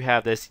top you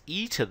have this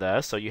e to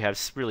the, so you have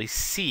really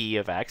c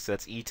of x,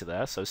 that's e to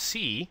the, so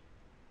c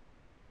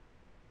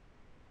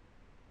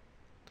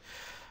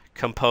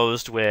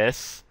composed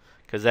with,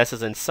 because this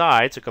is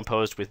inside, so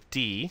composed with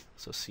d,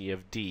 so c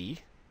of d,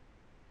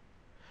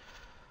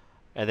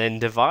 and then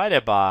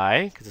divided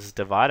by, because this is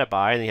divided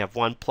by, and then you have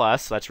 1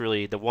 plus, so that's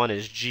really, the 1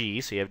 is g,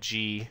 so you have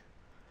g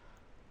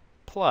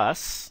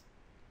plus,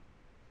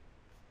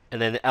 and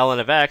then ln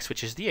of x,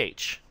 which is the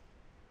h,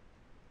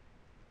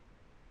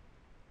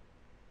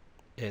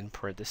 in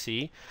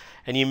parentheses.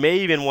 And you may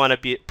even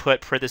want to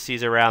put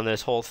parentheses around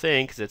this whole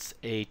thing, because it's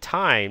a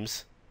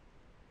times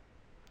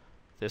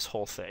this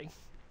whole thing.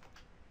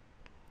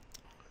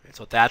 And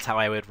so that's how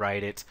I would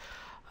write it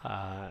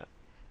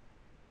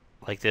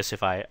like this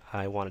if I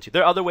wanted to.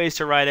 There are other ways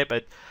to write it,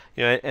 but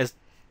you know,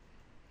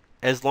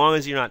 as long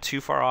as you're not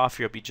too far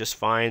off, you'll be just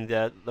fine.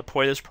 The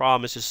point of this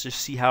problem is just to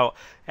see how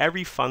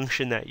every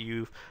function that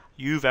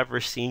you've ever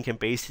seen can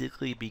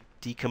basically be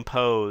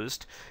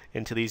decomposed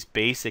into these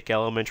basic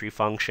elementary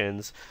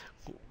functions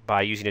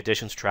by using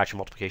addition, subtraction,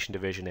 multiplication,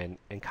 division,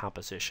 and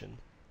composition.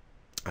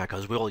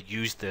 Because we'll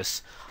use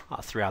this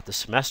throughout the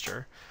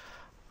semester,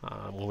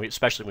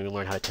 especially when we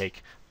learn how to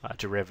take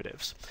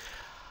derivatives.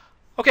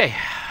 Okay,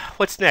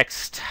 what's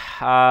next?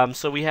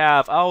 So we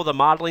have, the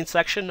modeling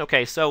section.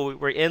 Okay, so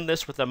we're in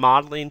this with the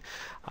modeling,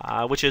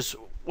 which is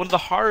one of the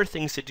harder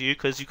things to do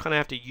because you kind of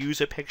have to use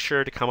a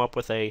picture to come up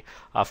with a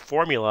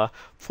formula.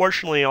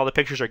 Fortunately, all the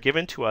pictures are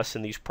given to us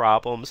in these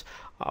problems.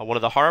 One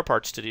of the harder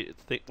parts to do,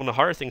 one of the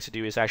harder things to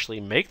do is actually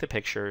make the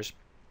pictures,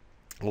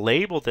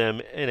 label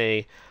them in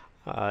a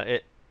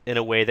in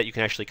a way that you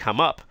can actually come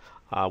up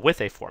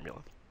with a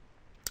formula.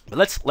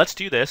 But let's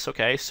do this.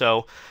 Okay,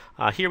 so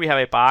here we have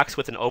a box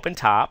with an open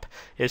top.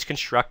 It is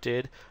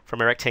constructed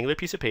from a rectangular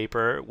piece of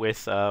paper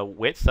with a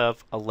width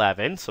of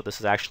 11. So this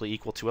is actually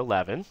equal to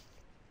 11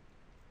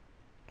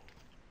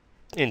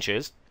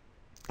 inches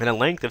and a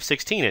length of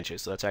 16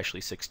 inches. So that's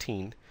actually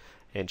 16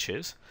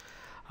 inches.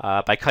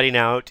 By cutting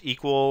out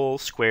equal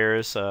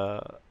squares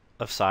of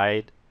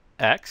side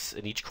x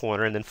in each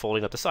corner and then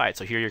folding up the side.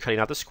 So here you're cutting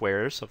out the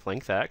squares of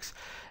length x.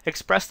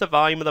 Express the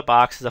volume of the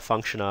box as a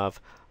function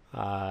of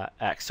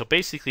x. So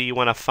basically you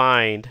want to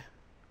find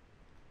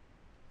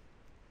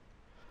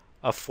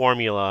a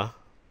formula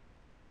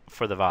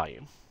for the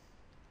volume.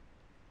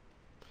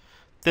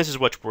 This is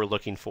what we're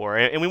looking for,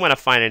 and we want to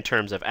find it in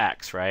terms of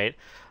x, right?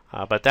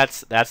 But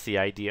that's the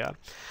idea.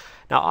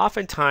 Now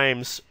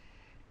oftentimes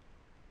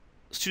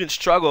students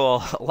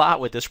struggle a lot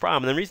with this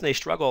problem, and the reason they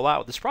struggle a lot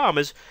with this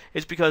problem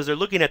is because they're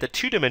looking at the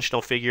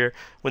two-dimensional figure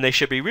when they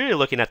should be really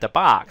looking at the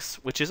box,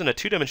 which isn't a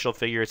two-dimensional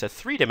figure, it's a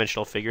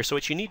three-dimensional figure. So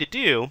what you need to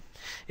do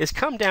is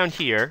come down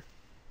here,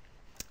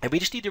 and we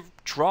just need to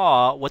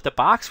draw what the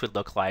box would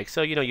look like.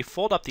 So you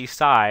fold up these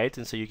sides,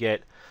 and so you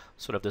get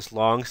sort of this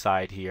long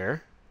side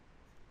here.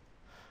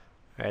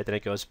 All right, then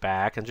it goes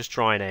back. I'm just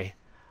drawing a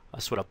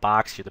sort of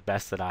box here the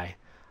best that I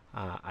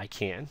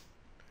can.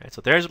 Right, so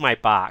there's my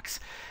box,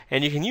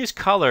 and you can use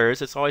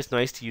colors. It's always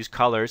nice to use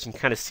colors and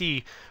kind of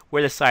see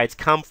where the sides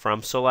come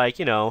from. So like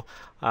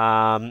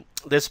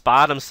this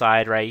bottom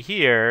side right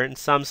here, in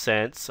some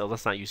sense. So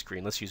let's not use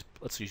green. Let's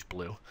use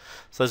blue.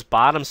 So this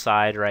bottom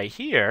side right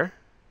here,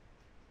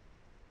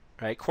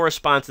 right,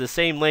 corresponds to the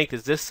same length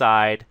as this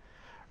side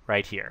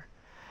right here.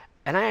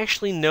 And I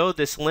actually know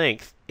this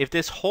length. If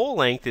this whole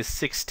length is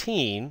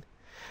 16,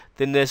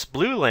 then this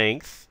blue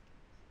length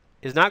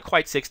is not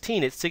quite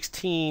 16. It's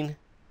 16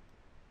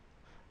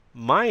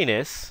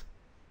 minus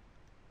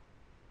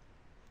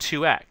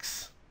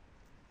 2x.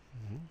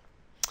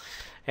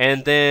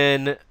 And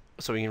then,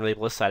 so we can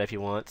label this side if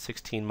you want,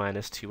 16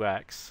 minus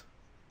 2x.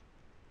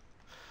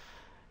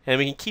 And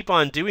we can keep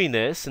on doing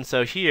this. And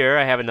so here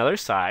I have another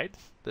side,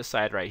 this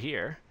side right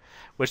here,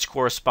 which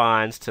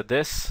corresponds to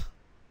this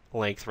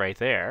length right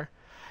there.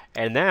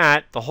 And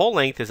that, the whole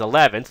length is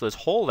 11. So this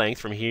whole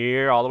length from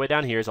here all the way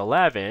down here is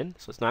 11.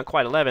 So it's not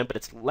quite 11, but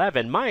it's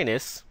 11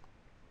 minus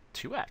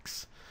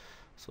 2x.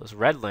 So this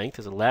red length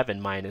is 11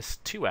 minus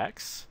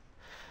 2x.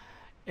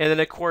 And then,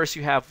 of course,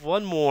 you have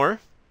one more.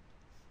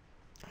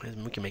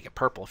 And we can make it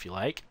purple if you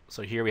like.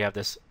 So here we have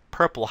this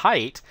purple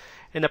height.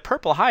 And the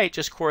purple height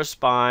just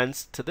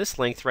corresponds to this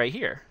length right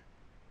here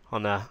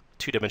on the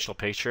two-dimensional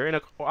picture. And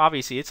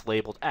obviously, it's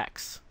labeled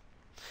x.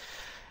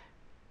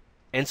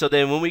 And so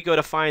then when we go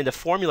to find the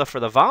formula for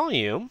the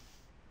volume,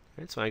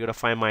 right, so I go to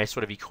find my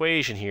sort of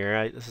equation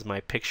here. This is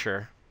my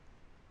picture.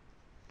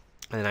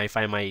 And then I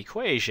find my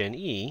equation,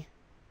 E,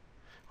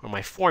 or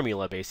my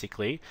formula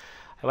basically.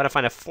 I want to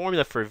find a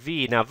formula for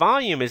V. Now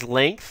volume is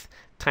length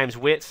times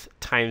width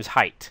times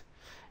height.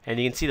 And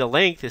you can see the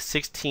length is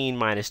 16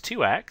 minus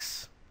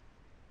 2x.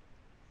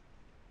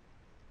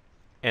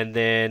 And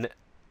then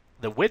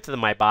the width of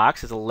my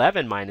box is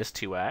 11 minus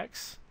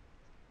 2x.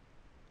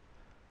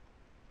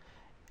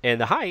 And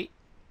the height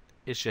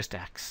is just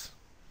x.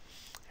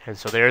 And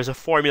so there's a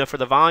formula for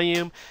the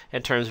volume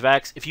in terms of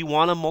x. If you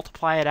want to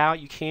multiply it out,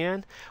 you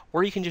can.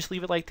 Or you can just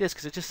leave it like this,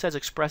 because it just says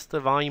express the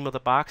volume of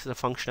the box as a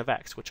function of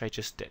x, which I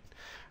just did.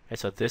 Right,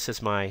 so this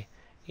is my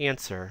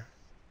answer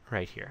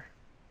right here.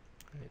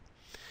 Right.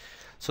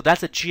 So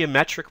that's a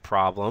geometric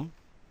problem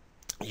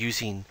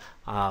using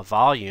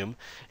volume.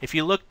 If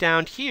you look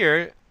down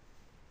here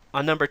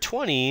on number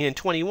 20 and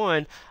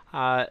 21,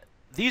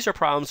 these are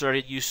problems that are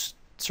to use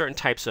certain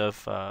types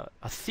of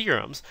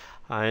theorems.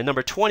 In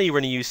number 20, we're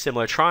going to use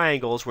similar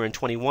triangles, where in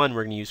 21,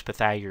 we're going to use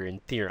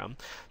Pythagorean theorem.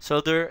 So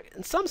they're,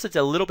 in some sense,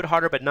 a little bit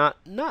harder, but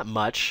not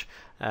much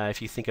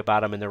if you think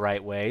about them in the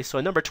right way. So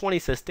in number 20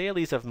 says,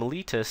 Thales of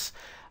Miletus,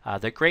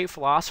 the great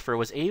philosopher,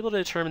 was able to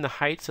determine the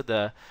heights of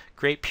the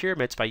great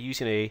pyramids by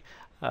using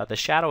the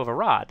shadow of a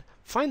rod.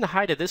 Find the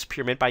height of this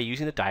pyramid by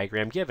using the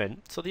diagram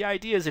given. So the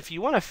idea is, if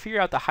you want to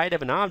figure out the height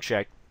of an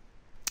object,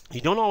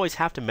 you don't always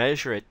have to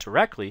measure it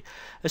directly,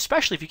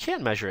 especially if you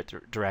can't measure it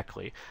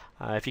directly.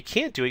 If you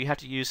can't do it, you have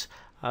to use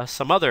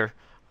some other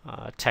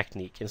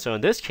technique. And so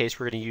in this case,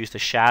 we're going to use the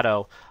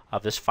shadow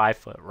of this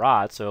 5-foot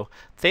rod. So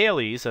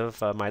Thales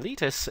of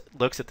Miletus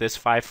looks at this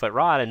 5-foot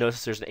rod and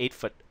notices there's an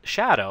 8-foot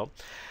shadow.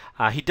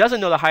 He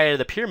doesn't know the height of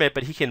the pyramid,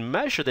 but he can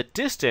measure the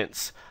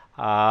distance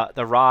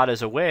the rod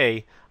is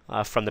away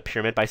from the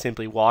pyramid by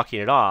simply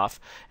walking it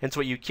off. And so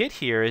what you get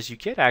here is you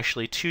get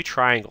actually two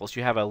triangles.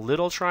 You have a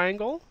little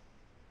triangle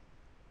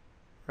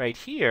right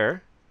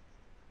here,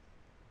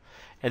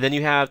 and then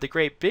you have the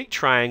great big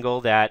triangle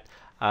that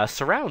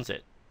surrounds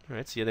it.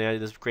 Right, so you have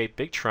this great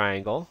big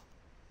triangle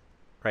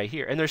right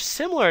here, and there's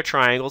similar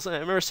triangles. And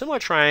remember, similar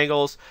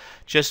triangles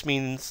just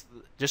means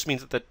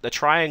that the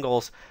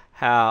triangles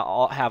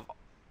have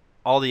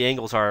all the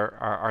angles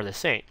are the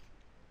same.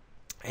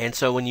 And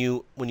so when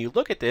you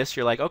look at this,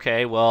 you're like,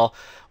 okay, well,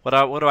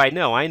 what do I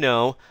know? I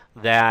know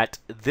that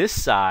this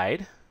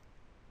side,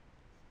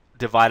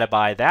 divided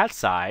by that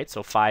side,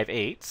 so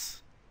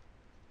 5/8.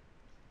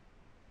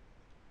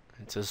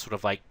 It's just sort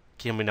of like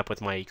coming up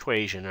with my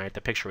equation, right?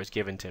 The picture was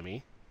given to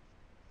me.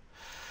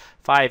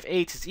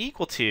 5/8 is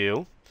equal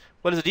to,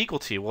 what is it equal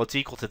to? Well, it's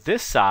equal to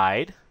this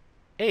side,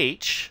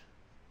 h,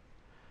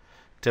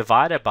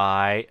 divided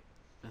by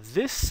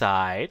this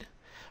side,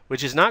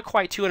 which is not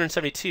quite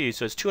 272,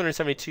 so it's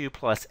 272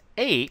 plus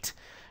 8,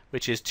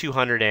 which is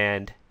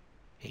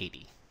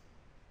 280.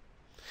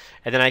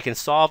 And then I can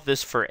solve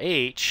this for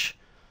h.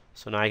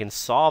 So now I can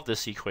solve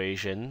this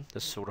equation,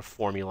 this sort of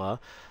formula.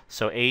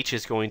 So h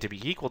is going to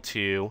be equal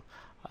to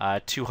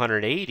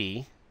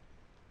 280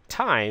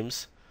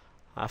 times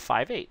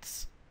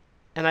 5/8.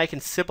 And I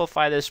can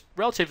simplify this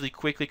relatively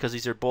quickly because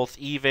these are both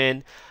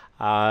even.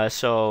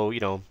 So, you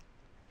know,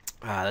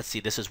 let's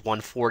see, this is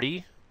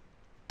 140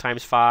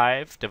 times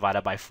 5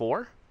 divided by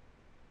 4,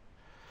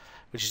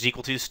 which is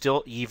equal to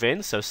still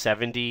even, so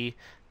 70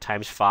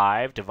 times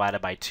 5 divided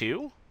by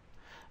 2,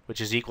 which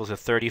is equal to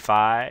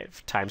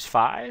 35 times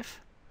 5,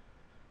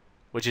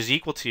 which is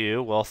equal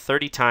to, well,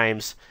 30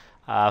 times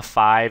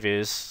 5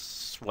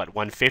 is, what,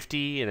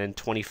 150, and then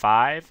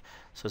 25,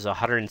 so it's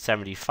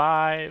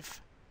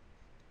 175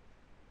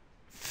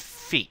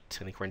 feet.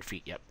 I think we're in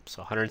feet, yep,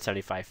 so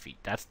 175 feet.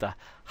 That's the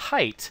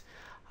height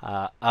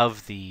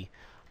of the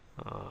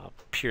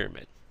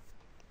pyramid.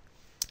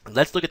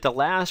 Let's look at the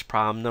last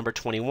problem, number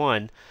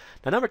 21.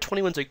 Now, number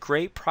 21 is a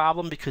great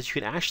problem because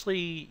you can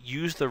actually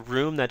use the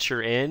room that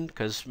you're in,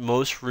 because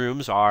most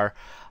rooms are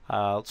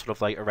sort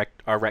of like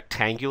are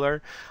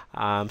rectangular.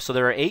 So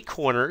there are 8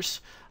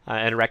 corners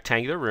in a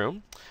rectangular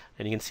room,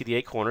 and you can see the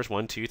 8 corners,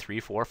 1, 2,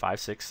 3, 4, 5,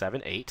 6,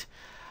 7, 8.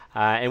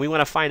 And we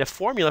want to find a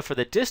formula for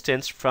the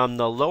distance from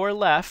the lower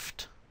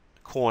left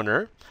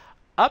corner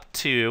up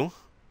to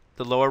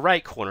the lower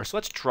right corner. So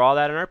let's draw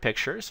that in our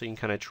picture. So you can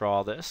kind of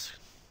draw this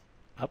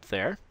up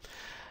there.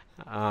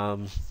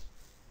 And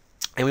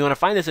we want to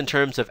find this in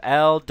terms of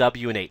L,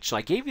 W, and H. So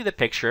I gave you the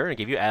picture, I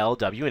gave you L,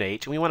 W, and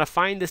H, and we want to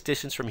find this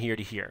distance from here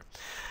to here.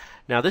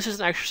 Now this is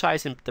an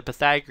exercise in the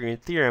Pythagorean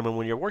theorem, and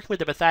when you're working with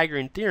the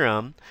Pythagorean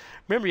theorem,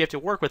 remember you have to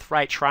work with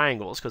right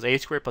triangles, because a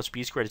squared plus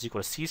b squared is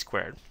equal to c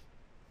squared.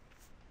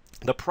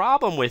 The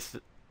problem with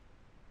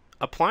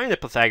applying the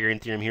Pythagorean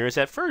theorem here is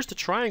at first the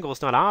triangle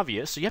is not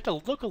obvious, so you have to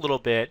look a little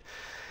bit,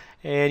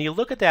 and you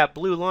look at that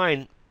blue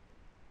line,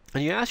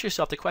 and you ask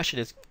yourself, the question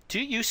is, do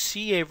you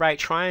see a right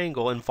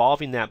triangle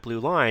involving that blue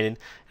line? And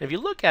if you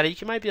look at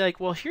it, you might be like,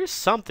 well, here's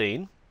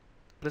something,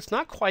 but it's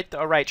not quite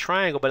a right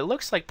triangle, but it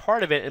looks like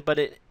part of it. But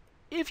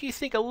if you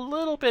think a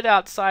little bit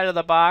outside of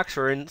the box,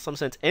 or in some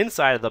sense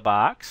inside of the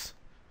box,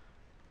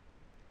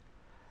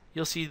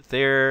 you'll see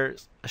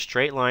there's a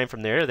straight line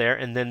from there to there,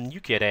 and then you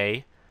get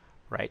a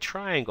right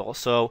triangle.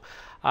 So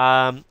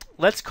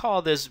let's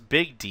call this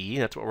big D.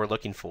 That's what we're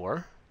looking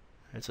for.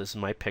 And so this is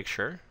my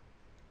picture.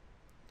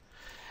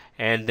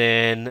 And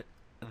then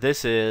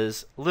this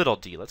is little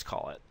d, let's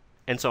call it.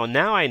 And so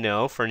now I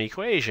know for an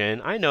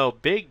equation, I know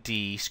big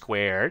D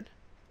squared,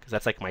 because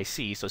that's like my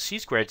c, so c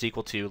squared is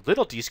equal to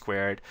little d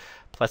squared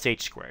plus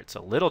h squared.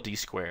 So little d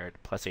squared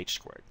plus h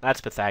squared.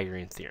 That's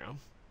Pythagorean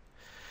theorem.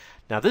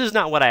 Now this is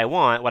not what I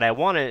want. What I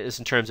want is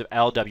in terms of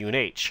L, W, and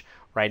H.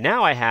 Right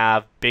now I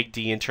have big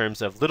D in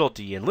terms of little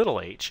d and little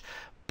h.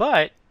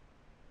 But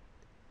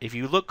if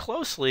you look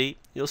closely,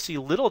 you'll see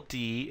little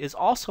d is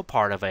also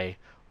part of a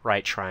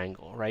right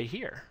triangle right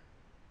here.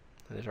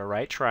 There's a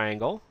right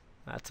triangle.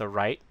 That's a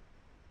right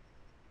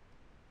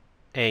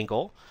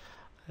angle.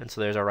 And so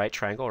there's a right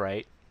triangle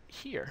right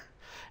here.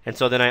 And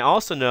so then I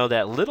also know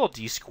that little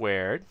d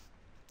squared,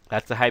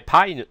 that's the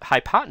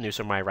hypotenuse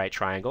of my right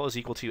triangle, is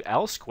equal to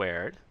L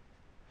squared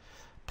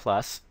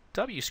plus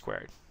W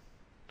squared.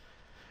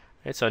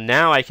 And so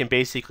now I can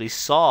basically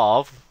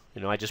solve,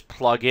 I just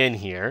plug in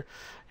here,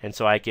 and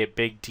so I get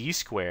big D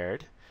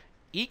squared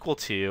equal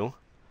to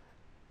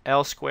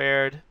L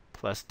squared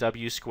plus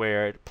W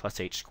squared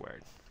plus H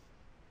squared.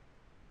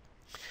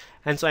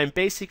 And so I'm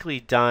basically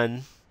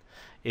done.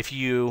 If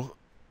you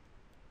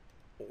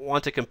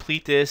want to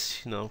complete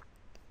this,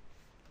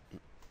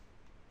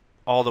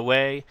 all the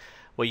way,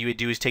 what you would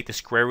do is take the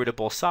square root of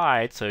both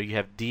sides, so you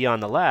have D on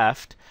the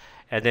left,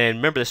 and then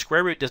remember the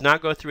square root does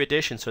not go through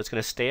addition, so it's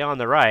going to stay on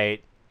the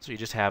right, so you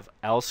just have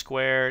L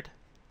squared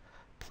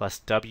plus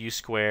W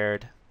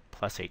squared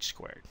plus H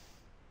squared.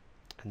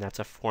 And that's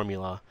a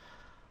formula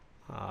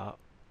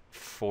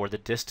for the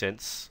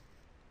distance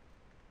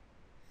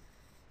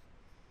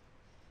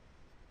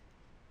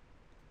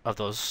of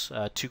those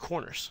two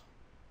corners,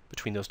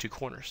 between those two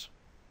corners.